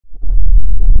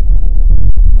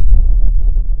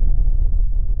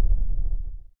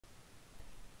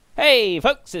Hey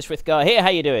folks, it's Frithgar here. How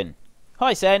you doing?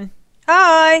 Hi, Sen.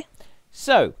 Hi.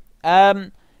 So,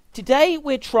 today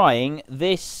we're trying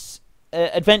this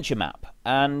adventure map,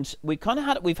 and we've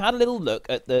had a little look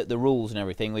at the rules and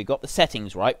everything. We got the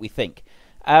settings right, we think.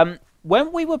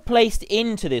 When we were placed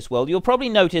into this world, you'll probably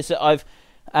notice that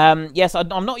I'm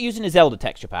not using a Zelda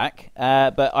texture pack,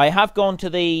 but I have gone to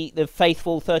the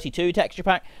Faithful 32 texture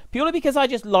pack purely because I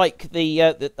just like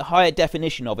the higher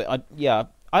definition of it.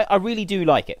 I really do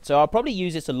like it, so I'll probably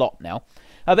use this a lot now.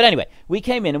 But anyway, we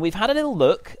came in and we've had a little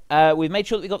look. We've made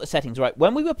sure that we got the settings right.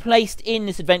 When we were placed in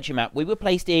this adventure map, we were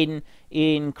placed in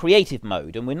creative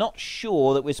mode, and we're not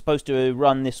sure that we're supposed to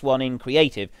run this one in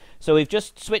creative. So we've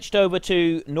just switched over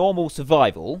to normal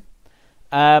survival.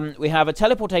 We have a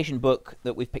teleportation book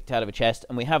that we've picked out of a chest,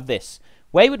 and we have this,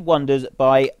 Wayward Wonders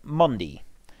by Mondi.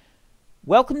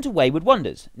 Welcome to Wayward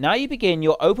Wonders. Now you begin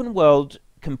your open world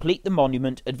Complete the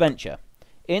Monument adventure.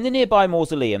 In the nearby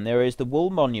mausoleum there is the Wool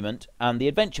Monument and the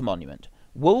Adventure Monument.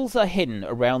 Wools are hidden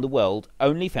around the world,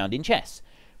 only found in chests.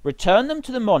 Return them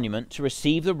to the monument to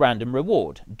receive the random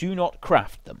reward. Do not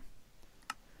craft them.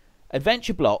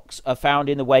 Adventure blocks are found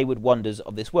in the Wayward Wonders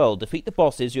of this world. Defeat the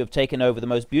bosses who have taken over the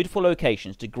most beautiful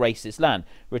locations to grace this land.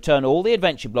 Return all the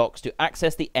adventure blocks to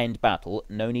access the end battle.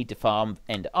 No need to farm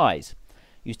end eyes.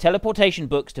 Use teleportation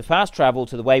books to fast travel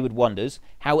to the Wayward Wonders.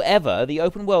 However, the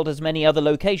open world has many other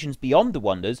locations beyond the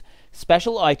Wonders.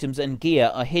 Special items and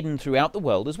gear are hidden throughout the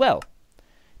world as well.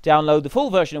 Download the full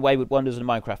version of Wayward Wonders on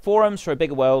Minecraft forums for a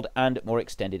bigger world and more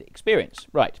extended experience.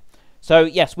 Right. So,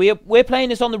 yes, we're playing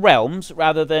this on the Realms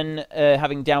rather than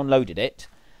having downloaded it.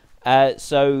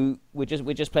 So we're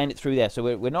just playing it through there.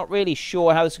 So we're not really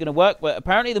sure how this is going to work, but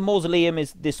apparently the mausoleum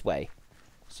is this way.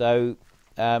 So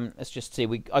let's just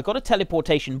see. I got a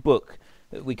teleportation book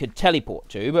that we could teleport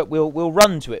to, but we'll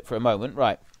run to it for a moment.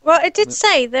 Right. Well, it did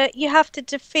say that you have to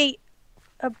defeat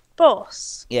a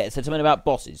boss. Yeah, it said something about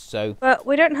bosses. So, but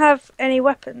we don't have any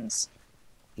weapons.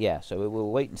 Yeah, so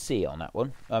we'll wait and see on that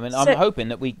one. I mean, I'm hoping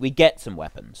that we get some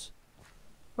weapons.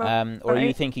 Well, or are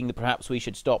you thinking that perhaps we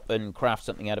should stop and craft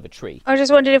something out of a tree? I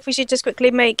just wondered if we should just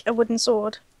quickly make a wooden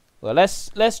sword. Well,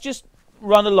 let's just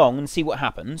run along and see what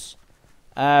happens.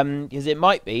 Because it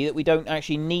might be that we don't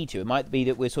actually need to. It might be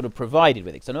that we're sort of provided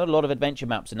with it. Because I know a lot of adventure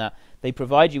maps and that, they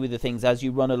provide you with the things as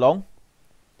you run along.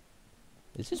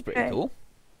 This is pretty cool.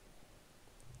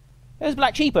 There's a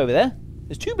black sheep over there.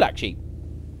 There's two black sheep.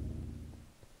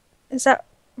 Is that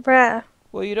rare?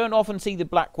 Well, you don't often see the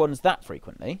black ones that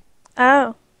frequently.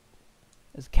 Oh.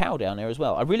 There's a cow down there as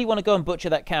well. I really want to go and butcher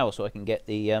that cow so I can get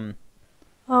the...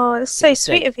 Oh, that's so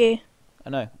sweet of you. I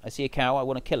know. I see a cow, I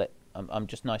want to kill it. I'm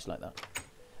just nice like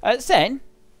that. Sen?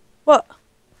 What?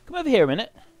 Come over here a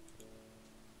minute.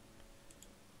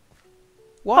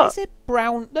 Why is it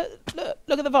brown...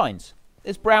 Look at the vines.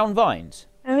 There's brown vines.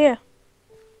 Oh, yeah.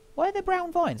 Why are there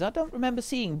brown vines? I don't remember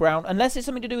seeing brown... Unless it's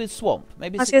something to do with swamp.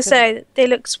 Maybe I was going to say, they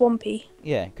look swampy.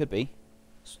 Yeah, could be.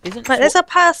 Isn't like, there's a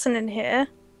person in here.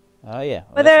 Oh, yeah.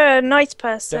 Well, whether a nice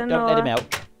person don't or let him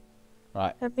out.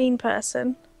 Right. A mean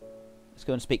person. Let's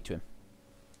go and speak to him.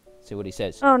 See what he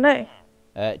says. Oh, no.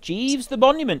 Jeeves the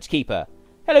Monument Keeper.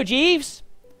 Hello, Jeeves.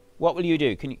 What will you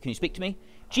do? Can you speak to me?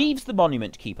 Jeeves the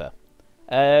Monument Keeper.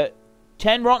 10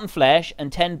 rotten flesh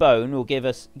and 10 bone will give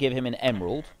him an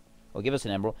emerald. Or give us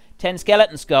an emerald. 10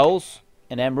 skeleton skulls,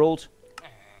 an emerald.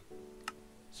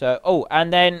 So,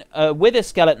 and then with a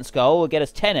skeleton skull will get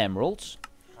us 10 emeralds.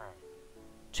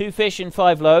 2 fish and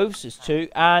 5 loaves is 2.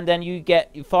 And then you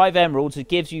get 5 emeralds. It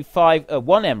gives you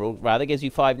 1 emerald, rather, gives you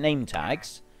 5 name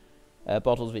tags.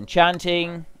 Bottles of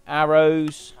enchanting,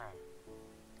 arrows,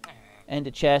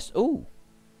 ender chest. Ooh,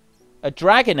 a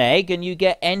dragon egg, and you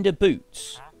get ender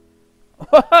boots.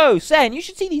 Whoa, Sen, you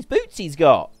should see these boots he's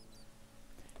got.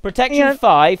 Protection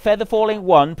 5, feather falling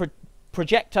 1,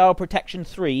 projectile protection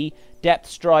 3, depth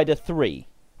strider 3.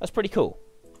 That's pretty cool.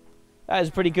 That is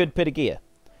a pretty good bit of gear.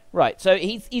 Right, so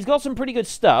he's got some pretty good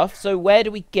stuff. So where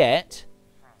do we get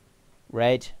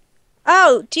red?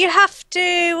 Oh, do you have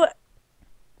to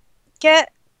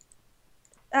get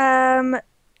the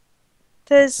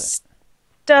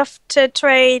stuff to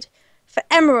trade for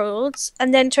emeralds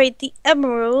and then trade the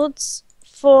emeralds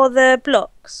for the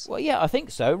blocks? Well, yeah, I think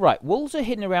so. Right, wools are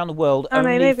hidden around the world,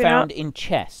 only found in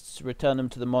chests. Return them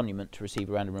to the monument to receive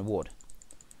a random reward.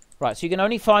 Right, so you can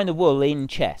only find the wool in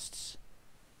chests.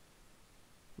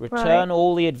 Return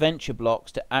all the adventure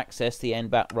blocks to access the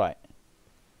end back. Right.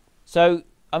 So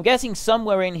I'm guessing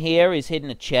somewhere in here is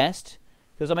hidden a chest.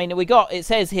 Because, I mean, it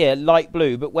says here light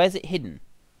blue, but where's it hidden?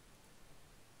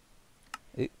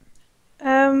 You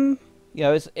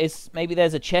know, maybe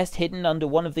there's a chest hidden under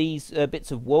one of these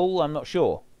bits of wool. I'm not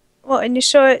sure. What, and you're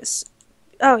sure it's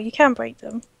Oh, you can break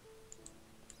them.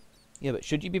 Yeah, but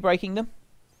should you be breaking them?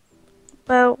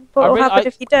 Well, what will happen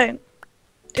if you don't?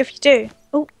 If you do?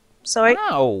 Oh, sorry.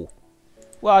 Ow!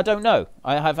 Well, I don't know.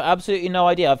 I have absolutely no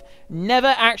idea. I've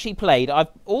never actually played.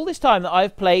 All this time that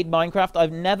I've played Minecraft,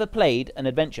 I've never played an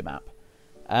adventure map.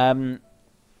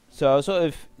 So I'm sort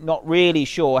of not really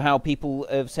sure how people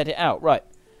have set it out. Right.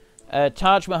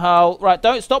 Taj Mahal. Right,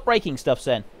 don't stop breaking stuff,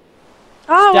 Sen.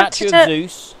 Oh, Statue of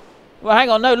Zeus. Well, hang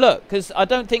on. No, look, because I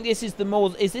don't think this is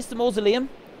the Is this the mausoleum?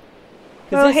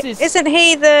 Well, isn't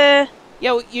he the...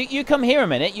 Yeah, well, you come here a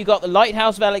minute. You got the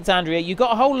Lighthouse of Alexandria. You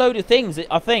got a whole load of things that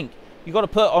I think you got to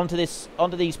put onto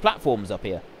these platforms up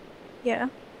here. Yeah.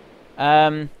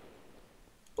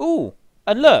 Ooh,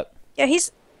 and look. Yeah,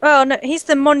 he's... Oh, no, he's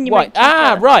the monument. Right.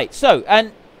 Ah, right. So,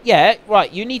 and yeah,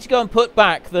 right. You need to go and put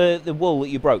back the wool that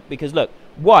you broke because look,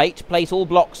 white place all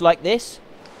blocks like this.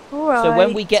 All right. So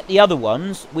when we get the other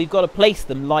ones, we've got to place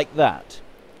them like that.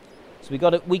 So we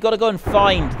got to go and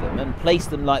find them and place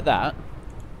them like that.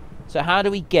 So how do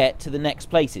we get to the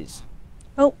next places?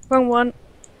 Oh, wrong one.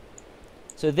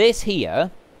 So this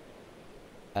here,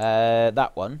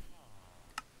 that one.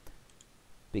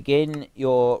 Begin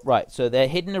your... Right, so they're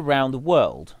hidden around the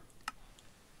world.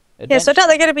 Yeah, so I doubt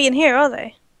they're going to be in here, are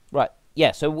they? Right,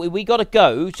 yeah, so we got to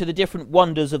go to the different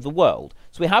wonders of the world.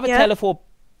 So we have a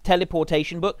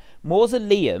teleportation book,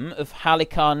 Mausoleum of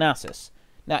Halicarnassus.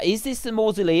 Now, is this the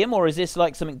mausoleum or is this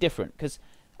like something different? Because,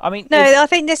 I mean... No, I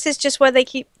think this is just where they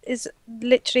keep... is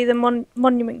literally the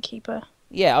monument keeper.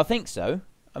 Yeah, I think so.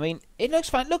 I mean, it looks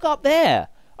fine. Look up there.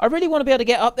 I really want to be able to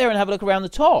get up there and have a look around the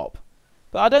top.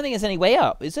 But I don't think there's any way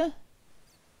up, is there?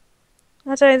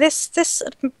 I don't know. This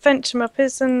adventure map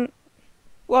isn't...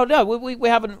 Well, no, we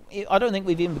haven't... I don't think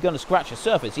we've even begun to scratch the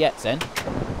surface yet, Sen.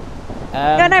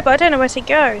 Yeah, no, but I don't know where to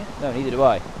go. No, neither do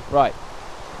I. Right.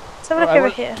 Let's have a look over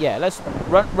here. Yeah, let's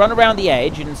run around the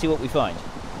edge and see what we find.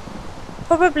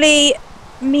 Probably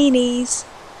meanies,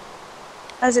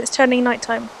 as it's turning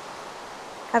nighttime.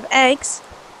 Have eggs.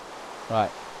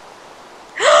 Right.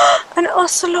 An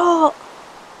ocelot!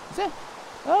 Is there?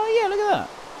 Oh, yeah, look at that.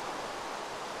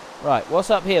 Right, what's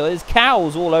up here? There's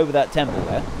cows all over that temple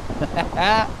there.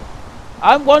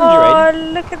 I'm wondering...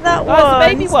 Oh, look at that one. That's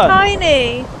the baby one.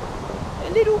 Tiny. A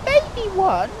little baby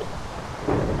one.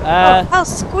 Oh, how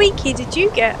squeaky did you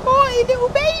get? Oh, a little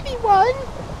baby one.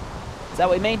 Is that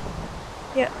what you mean?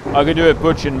 Yeah. I can do it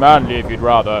butch and manly if you'd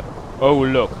rather. Oh,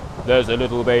 look, there's a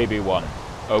little baby one.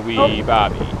 A wee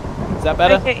baby. Is that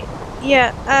better? Okay.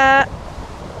 Yeah.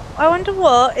 I wonder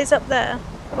what is up there,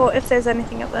 or if there's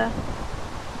anything up there.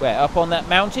 Where, up on that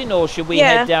mountain, or should we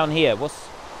head down here? What's...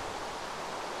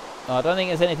 Oh, I don't think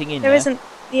there's anything in there. There isn't.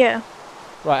 Yeah.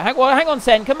 Right. Hang on,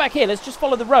 Sen. Come back here. Let's just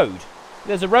follow the road.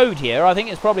 There's a road here. I think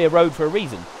it's probably a road for a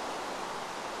reason.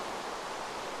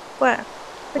 Where?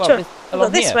 Which one?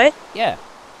 Along this here. way? Yeah.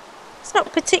 It's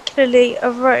not particularly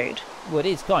a road. Well, it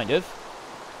is kind of.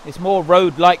 It's more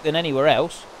road-like than anywhere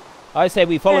else. I say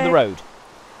we follow the road.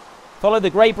 Follow the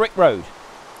grey brick road.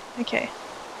 Okay.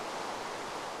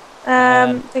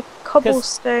 The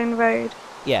cobblestone road.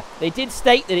 Yeah, they did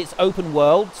state that it's open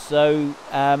world, so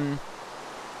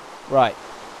right.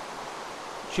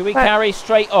 Should we carry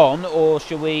straight on, or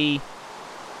should we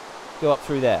go up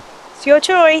through there? It's your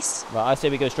choice. Right, I say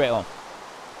we go straight on.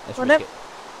 Let's risk it.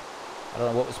 I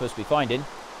don't know what we're supposed to be finding,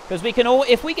 because we can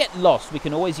if we get lost, we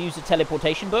can always use the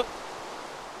teleportation book.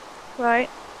 Right.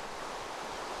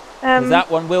 Because that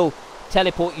one will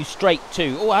teleport you straight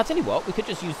to... Oh, I'll tell you what, we could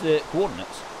just use the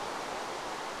coordinates.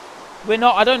 We're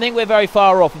not... I don't think we're very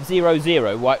far off of 0,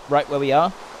 0, right where we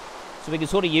are. So we can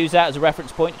sort of use that as a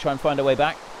reference point to try and find our way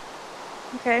back.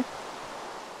 Okay.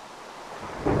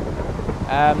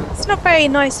 It's not very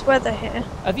nice weather here.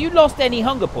 Have you lost any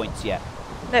hunger points yet?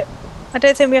 No. I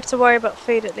don't think we have to worry about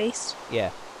food, at least.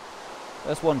 Yeah.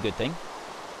 That's one good thing.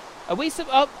 Are we...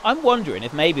 I'm wondering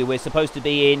if maybe we're supposed to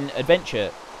be in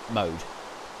adventure mode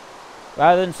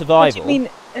rather than survival. What do you mean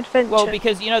adventure? Well,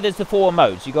 because you know there's the 4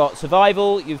 modes. You've got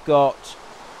survival, you've got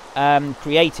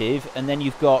creative, and then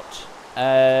you've got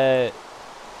is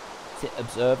it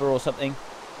observer or something,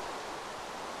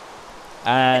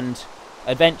 and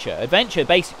adventure. Adventure,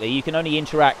 basically, you can only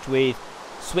interact with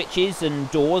switches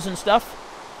and doors and stuff,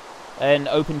 and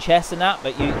open chests and that,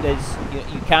 but you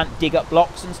can't dig up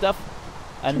blocks and stuff.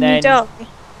 And can then you die?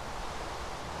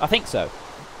 I think so.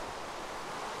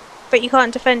 But you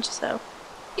can't defend yourself.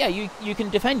 Yeah, you can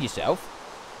defend yourself.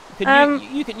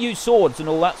 You can use swords and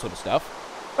all that sort of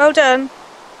stuff. Well done.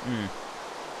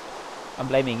 I'm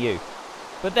blaming you.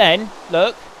 But then,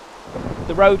 look,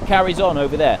 the road carries on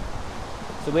over there.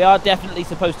 So we are definitely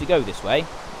supposed to go this way.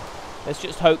 Let's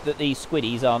just hope that these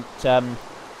squiddies aren't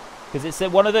Because it's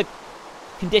one of the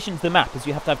conditions of the map is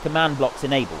you have to have command blocks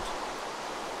enabled.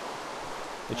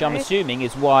 Which I'm assuming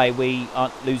is why we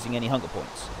aren't losing any hunger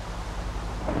points.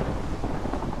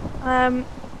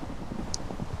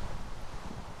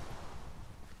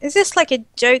 Is this like a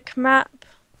joke map?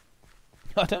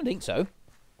 I don't think so.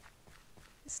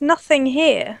 There's nothing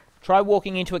here. Try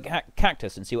walking into a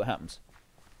cactus and see what happens.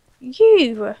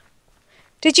 You!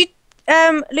 Did you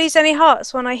lose any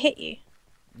hearts when I hit you?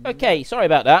 Okay, sorry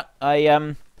about that.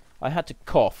 I had to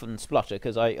cough and splutter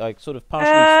because I sort of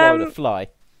partially swallowed a fly.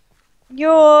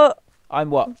 Your I'm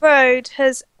what? road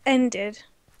has ended.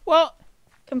 What?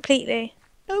 Completely.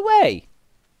 No way.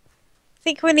 I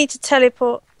think we need to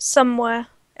teleport somewhere.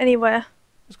 Anywhere.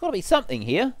 There's got to be something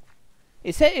here.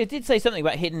 It did say something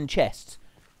about hidden chests.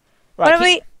 Why Right, don't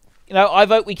we... You know, I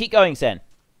vote we keep going, Sen.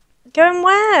 Going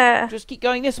where? Just keep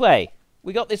going this way.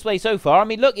 We got this way so far. I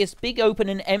mean, look, it's big, open,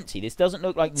 and empty. This doesn't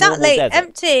look like normal desert. Exactly,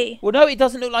 empty. Well, no, it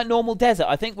doesn't look like normal desert.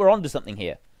 I think we're onto something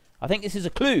here. I think this is a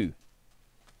clue.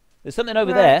 There's something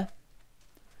over there.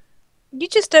 You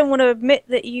just don't want to admit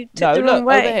that you took the wrong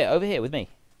way. over here with me.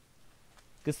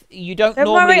 Because you don't Don't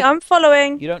normally... worry, I'm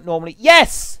following. You don't normally...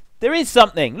 Yes! There is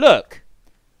something. Look.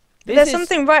 There's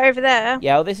something right over there.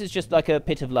 Yeah, well, this is just like a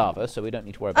pit of lava, so we don't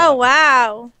need to worry about Oh, that.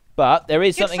 wow. But there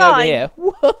is Good something over find. here.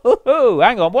 Whoa!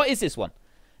 Hang on, what is this one?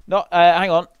 Not, hang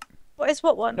on. What is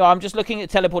what one? No, I'm just looking at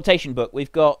the teleportation book.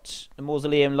 We've got the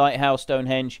Mausoleum, Lighthouse,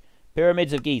 Stonehenge,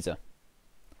 Pyramids of Giza.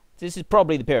 This is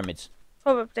probably the pyramids.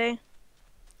 Probably.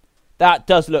 That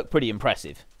does look pretty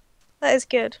impressive. That is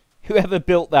good. Whoever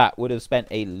built that would have spent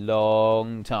a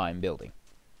long time building.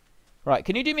 Right,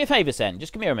 can you do me a favour, Sen?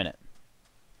 Just come here a minute.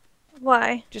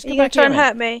 Why? Just Are come you going back to try here and a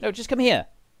hurt minute. me? No, just come here.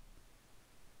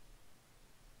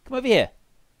 Come over here.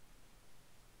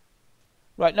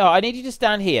 Right, no, I need you to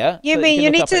stand here. You so mean can you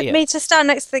look need up at here. me to stand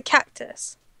next to the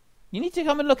cactus? You need to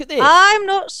come and look at this. I'm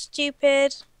not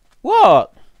stupid.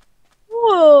 What?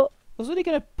 What? I was really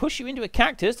going to push you into a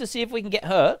cactus to see if we can get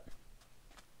hurt.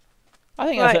 I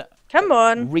think Right, that's come a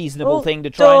on. reasonable thing to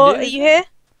try and do. Are you here?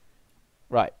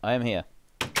 Right, I am here.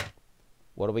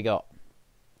 What do we got?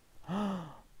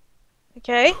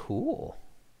 Okay. Cool.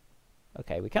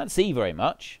 Okay, we can't see very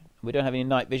much. We don't have any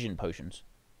night vision potions.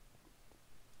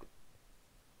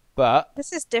 But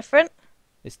This is different.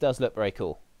 this does look very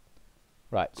cool.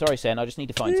 Right, sorry, Sen, I just need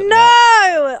to find something No!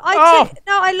 out.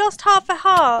 I lost half a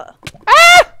heart.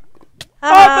 Ah!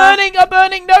 I'm burning! I'm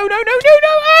burning! No, no, no, no, no!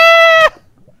 Ah!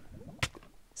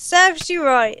 Serves you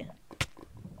right.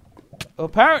 Well,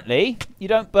 apparently, you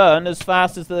don't burn as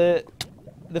fast as the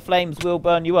flames will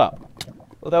burn you up.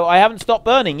 Although I haven't stopped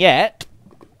burning yet.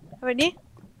 Haven't you?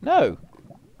 No.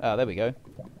 Oh, there we go.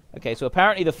 Okay, so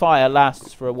apparently the fire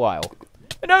lasts for a while.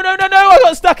 No, no, no, no! I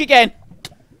got stuck again!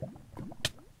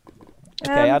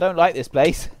 Okay, I don't like this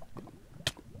place.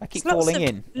 I keep There's lots falling of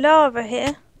in. lava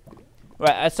here.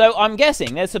 Right, so I'm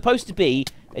guessing there's supposed to be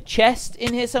a chest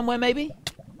in here somewhere, maybe?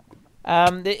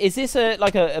 Is this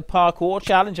like a parkour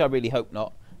challenge? I really hope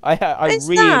not. I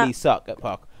really suck at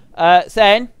parkour.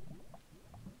 Sen?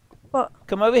 What?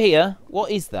 Come over here.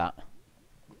 What is that?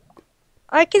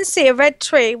 I can see a red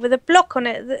tree with a block on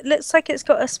it that looks like it's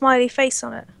got a smiley face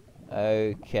on it.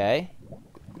 Okay.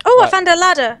 Oh, Right. I found a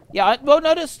ladder. Yeah, well,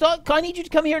 no, stop. I need you to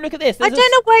come here and look at this. I don't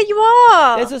know where you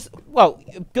are. Well,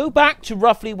 go back to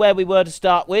roughly where we were to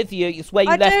start with. It's where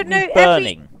you I left don't know. me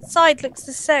burning. Every side looks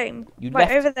the same. You right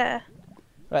left- over there.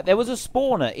 Right, there was a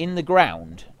spawner in the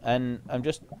ground, and I'm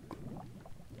just...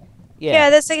 Yeah,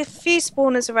 there's like a few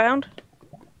spawners around.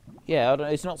 Yeah,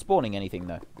 it's not spawning anything,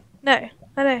 though. No,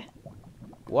 I know.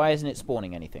 Why isn't it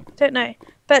spawning anything? Don't know.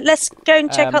 But let's go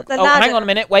and check out the oh, ladder. hang on a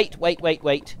minute. Wait.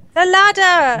 The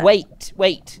ladder!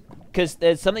 Wait. Because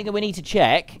there's something that we need to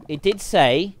check. It did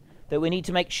say that we need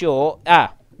to make sure...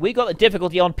 we got the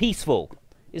difficulty on peaceful.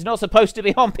 It's not supposed to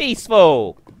be on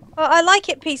peaceful. Oh, I like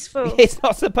it peaceful. It's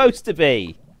not supposed to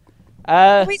be.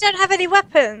 We don't have any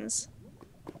weapons.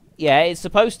 Yeah, it's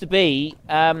supposed to be...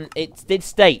 it did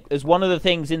state as one of the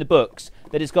things in the books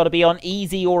that it's got to be on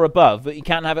easy or above, but you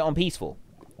can't have it on peaceful.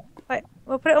 Right,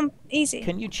 we'll put it on easy.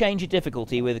 Can you change a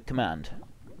difficulty with a command?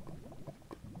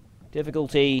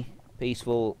 Difficulty,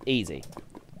 peaceful, easy.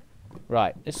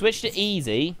 Right, let's switch to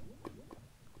easy.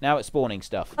 Now it's spawning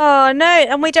stuff. Oh, no,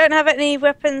 and we don't have any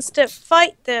weapons to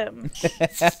fight them.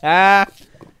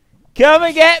 Come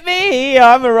and get me!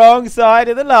 I'm the wrong side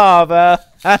of the lava.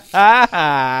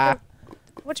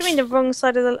 What do you mean the wrong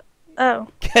side of the... Oh.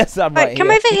 Guess I'm Right, right come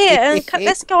here. over here and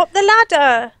let's go up the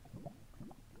ladder.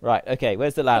 Right, okay,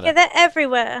 where's the ladder? Yeah, they're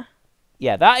everywhere.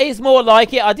 Yeah, that is more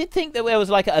like it. I did think that there was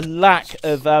like a lack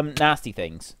of nasty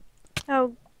things.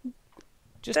 Oh,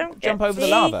 Just don't jump get over the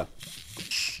me. lava.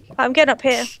 I'm getting up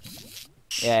here.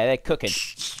 Yeah, they're cooking.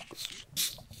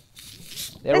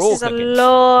 They're This all is a cooking.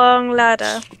 long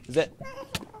ladder. Is it?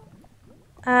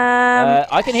 Um.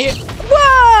 I can hear.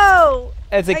 Whoa!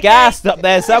 There's a Okay. ghast up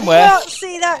there Did somewhere. not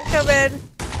see that coming.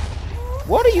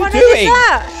 What are you What doing? is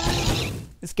that?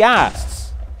 It's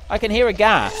ghasts. I can hear a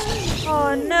ghast.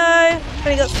 Oh no!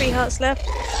 Only got 3 hearts left.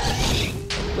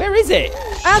 Where is it?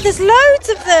 Ah, there's loads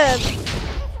of them.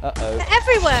 Uh-oh. They're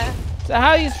everywhere. So how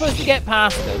are you supposed to get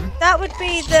past them? That would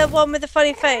be the one with the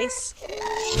funny face.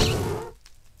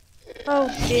 Oh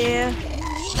dear.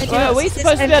 I do Well, not are we see this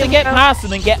supposed to be able to ending get well. past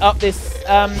them and get up this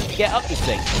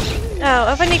thing? Oh,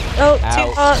 I've only Ow. 2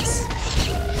 hearts.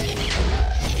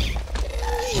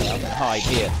 Yeah, I'm gonna hide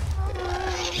here.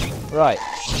 Right.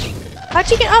 How'd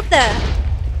you get up there?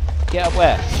 Get up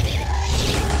where?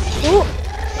 Ooh.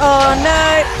 Oh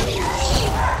no.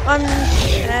 I'm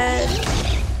dead.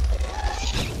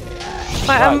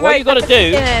 Right, what you got to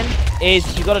do in.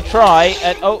 is you got to try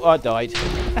and... Oh, I died.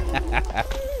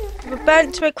 We're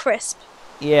burnt to a crisp.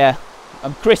 Yeah,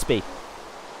 I'm crispy.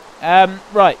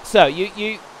 Right, so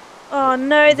you... Oh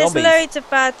no, there's Zombies. loads of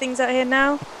bad things out here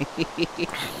now.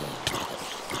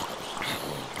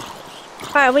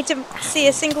 Right, we didn't see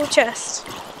a single chest.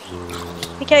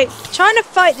 Okay, trying to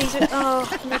fight these with... Oh,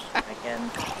 no, again.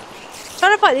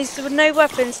 Trying to fight these with no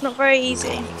weapons is not very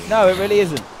easy. No, it really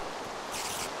isn't.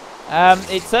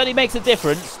 It certainly makes a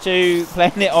difference to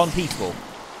playing it on peaceful.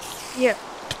 Yeah.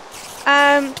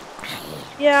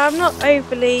 Yeah, I'm not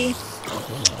overly...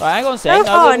 Right, hang on a second.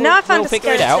 Oh, now I found we'll a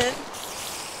figure it out. skeleton.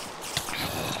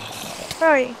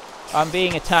 Right. I'm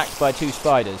being attacked by 2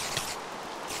 spiders.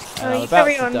 Oh, I'm you about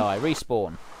carry to on. die.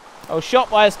 Respawn. I was shot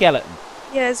by a skeleton.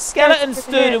 Yeah, Skeleton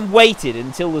stood and waited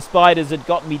until the spiders had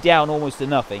gotten me down almost to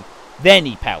nothing. Then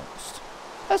he pounced.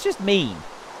 That's just mean.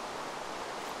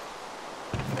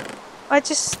 I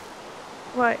just...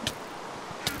 Right.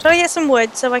 Try to get some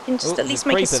wood so I can just Oh, at least there's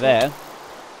make a a creeper sword. there.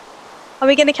 Are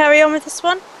we going to carry on with this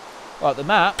one? What, the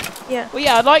map? Yeah. Well,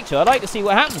 yeah, I'd like to. I'd like to see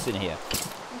what happens in here.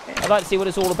 Okay. I'd like to see what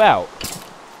it's all about.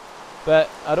 But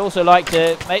I'd also like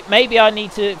to... Maybe I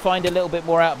need to find a little bit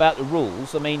more out about the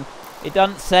rules. I mean, it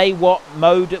doesn't say what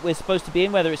mode that we're supposed to be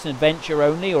in, whether it's an adventure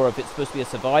only or if it's supposed to be a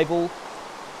survival.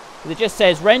 It just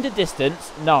says render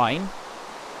distance 9,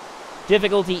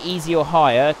 difficulty easy or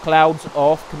higher, clouds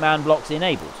off, command blocks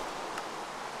enabled.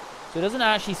 So it doesn't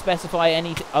actually specify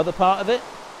any other part of it.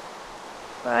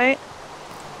 Right.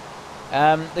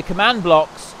 The command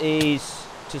blocks is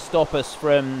to stop us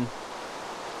from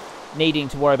needing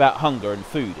to worry about hunger and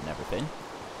food and everything.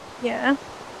 Yeah.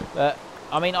 But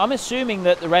I mean, I'm assuming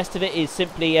that the rest of it is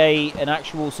simply an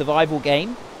actual survival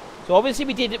game. So obviously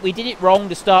we did it wrong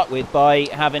to start with by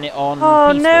having it on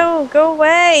Oh peaceful. no, go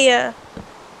away!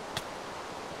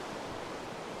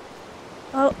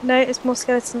 Oh no, it's more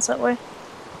skeletons that way.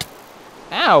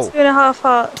 Ow! 2.5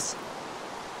 hearts.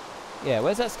 Yeah,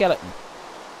 where's that skeleton?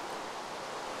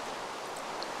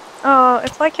 Oh,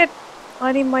 if I could...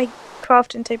 I need my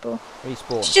crafting table.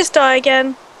 Respawn. Did you just die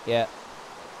again? Yeah.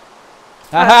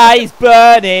 Haha, he's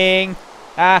burning!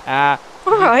 Haha.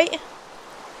 Alright.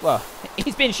 Well,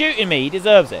 he's been shooting me. He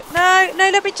deserves it. No, no,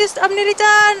 let me just... I'm nearly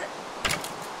done!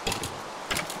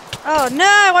 Oh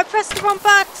no, I pressed the wrong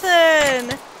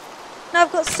button! Now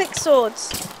I've got 6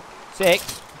 swords.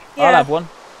 6. Yeah. I'll have one.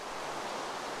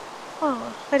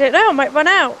 Oh, I don't know, I might run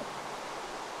out.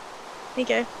 There you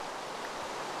go.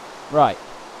 Right.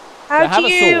 How So I have do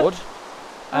you... a sword.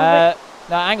 Oh,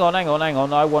 No, hang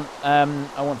on. I want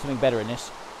something better in this.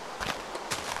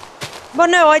 Well,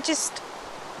 no, I just...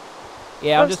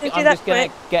 Yeah, I I'm was just gonna do that gonna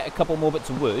quick. get a couple more bits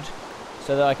of wood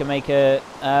so that I can make a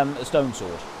stone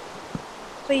sword.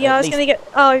 But yeah, At I was least- going to get...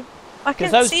 Oh, I Because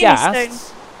couldn't those see any stone.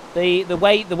 ghasts, the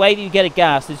way that you get a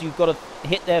ghast is you've got to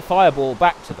hit their fireball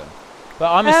back to them.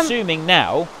 But I'm assuming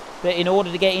now that in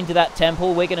order to get into that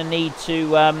temple, we're going to need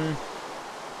to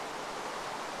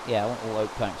yeah, I want all oak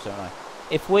planks, don't I?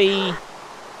 If we...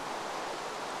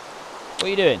 What are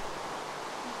you doing?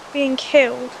 Being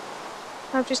killed.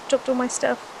 I've just dropped all my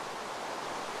stuff.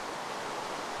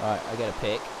 Right, I get a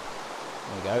pick.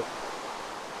 There we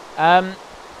go.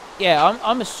 Yeah,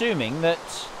 I'm assuming that...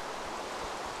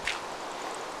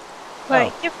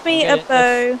 Right, Oh, give me okay, a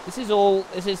bow.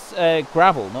 This is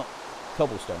gravel, not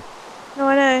cobblestone. No,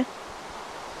 I know.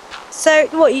 So,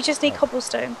 what, you just need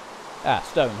cobblestone? Ah,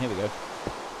 stone, here we go.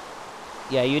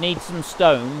 Yeah, you need some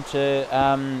stone to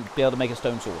be able to make a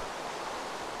stone sword.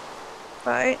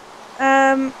 Right.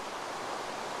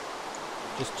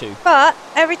 Just 2. But,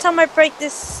 every time I break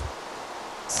this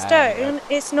stone,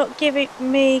 it's not giving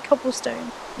me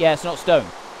cobblestone. Yeah, it's not stone.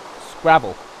 It's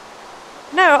gravel.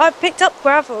 No, I picked up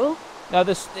gravel. No,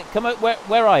 come out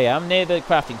where I am, near the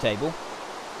crafting table.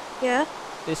 Yeah.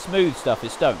 This smooth stuff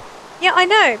is stone. Yeah, I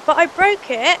know, but I broke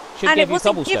it, Should and give it you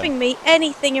wasn't cobblestone. giving me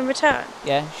anything in return.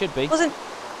 Yeah, should be. It wasn't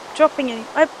dropping any.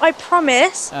 I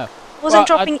promise. Oh. Wasn't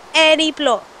dropping any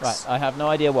blocks. Right, I have no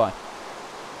idea why.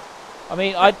 I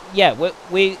mean, I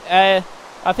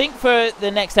think for the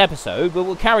next episode,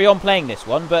 we'll carry on playing this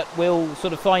one, but we'll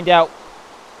sort of find out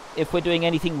if we're doing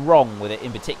anything wrong with it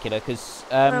in particular, because...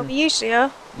 well, we usually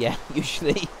are. Yeah,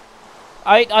 usually.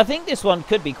 I think this one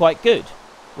could be quite good.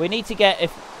 We need to get...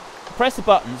 Press the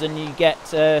buttons and you get...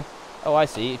 oh, I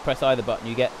see. You press either button,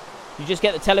 you just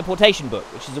get the teleportation book,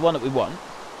 which is the one that we want.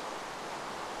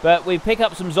 But we pick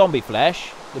up some zombie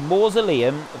flesh, the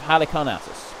Mausoleum of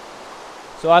Halicarnassus.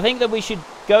 So I think that we should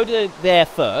go to there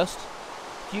first.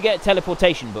 If you get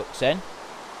teleportation books, then.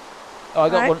 Oh, I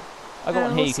got one. I got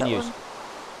one here you can use.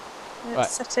 Right.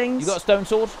 Settings. You got a stone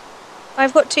sword?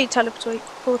 I've got 2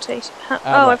 teleportation. Right.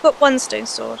 I've got 1 stone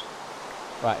sword.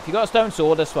 Right. If you got a stone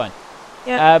sword, that's fine.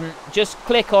 Yeah. Just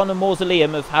click on the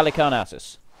Mausoleum of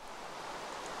Halicarnassus.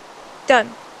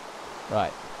 Done.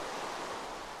 Right.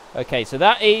 Okay, so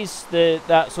that is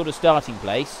that sort of starting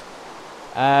place.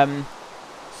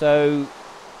 So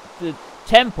the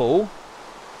temple,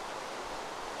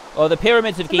 or the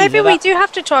pyramids of Giza. Maybe we do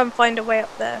have to try and find a way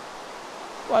up there.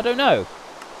 Well, I don't know.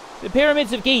 The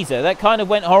pyramids of Giza, that kind of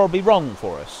went horribly wrong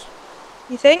for us.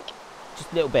 You think?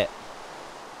 Just a little bit.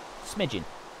 Smidgen.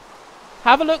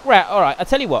 Have a look round. Alright, I'll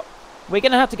tell you what. We're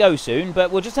going to have to go soon, but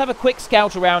we'll just have a quick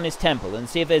scout around this temple and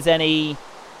see if there's any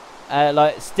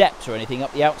like steps or anything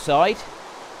up the outside.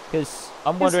 Because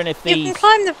I'm wondering if these... You can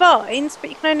climb the vines,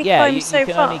 but you can only climb so far. Yeah,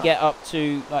 you can only get up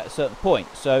to like a certain point.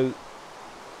 So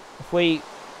if we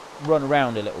run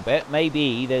around a little bit,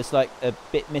 maybe there's like a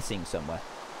bit missing somewhere.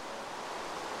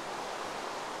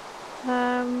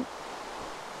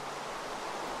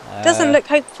 Doesn't look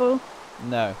hopeful.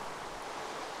 No.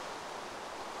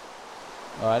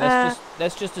 Alright,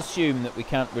 let's just assume that we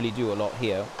can't really do a lot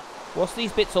here. What's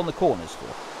these bits on the corners for?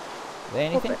 Are they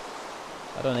anything?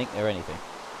 I don't think they're anything.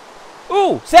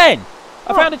 Ooh, Sen!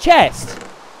 I found a chest!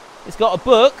 It's got a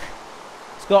book,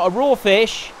 it's got a raw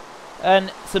fish,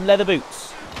 and some leather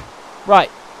boots.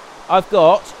 Right, I've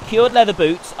got cured leather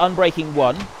boots, unbreaking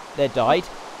 1. They're dyed.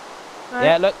 Right.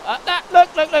 Yeah, look,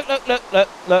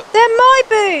 look. They're my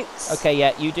boots! Okay,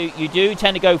 yeah, you do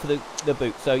tend to go for the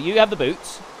boots. So you have the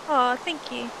boots. Oh, thank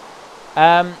you.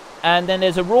 And then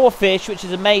there's a raw fish, which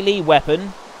is a melee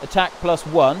weapon, attack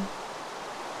 +1.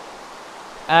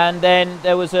 And then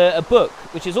there was a book,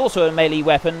 which is also a melee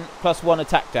weapon, +1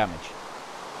 attack damage.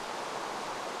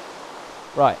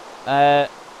 Right.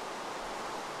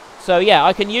 So yeah,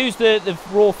 I can use the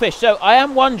raw fish. So I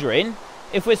am wondering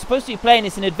if we're supposed to be playing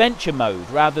this in adventure mode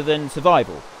rather than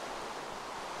survival.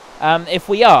 If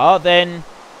we are, then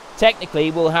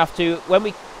technically we'll have to, when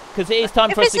we... Because it is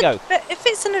time for us to go. But if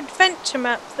it's an adventure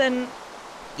map, then...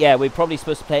 Yeah, we're probably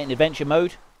supposed to play it in adventure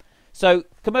mode. So,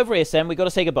 come over here, Sam. We've got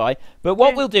to say goodbye. But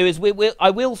what we'll do is I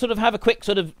will sort of have a quick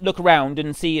sort of look around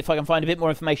and see if I can find a bit more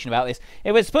information about this.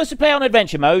 If we're supposed to play on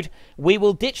adventure mode, we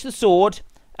will ditch the sword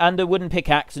and the wooden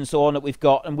pickaxe and so on that we've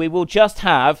got, and we will just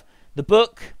have the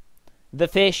book, the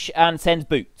fish, and Sen's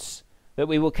boots that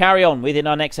we will carry on with in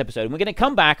our next episode. And we're going to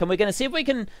come back and we're going to see if we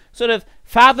can sort of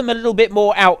fathom a little bit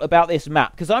more out about this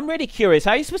map, because I'm really curious.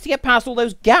 How are you supposed to get past all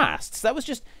those ghasts? That was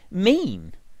just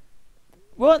mean,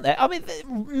 weren't there? I mean,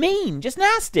 mean, just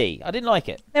nasty. I didn't like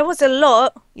it. There was a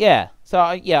lot. Yeah, so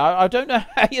I don't know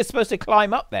how you're supposed to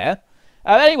climb up there.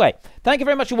 Anyway, thank you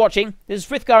very much for watching. This is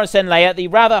Frithgar and Senleia, the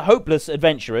rather hopeless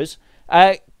adventurers.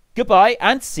 Goodbye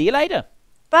and see you later.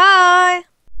 Bye.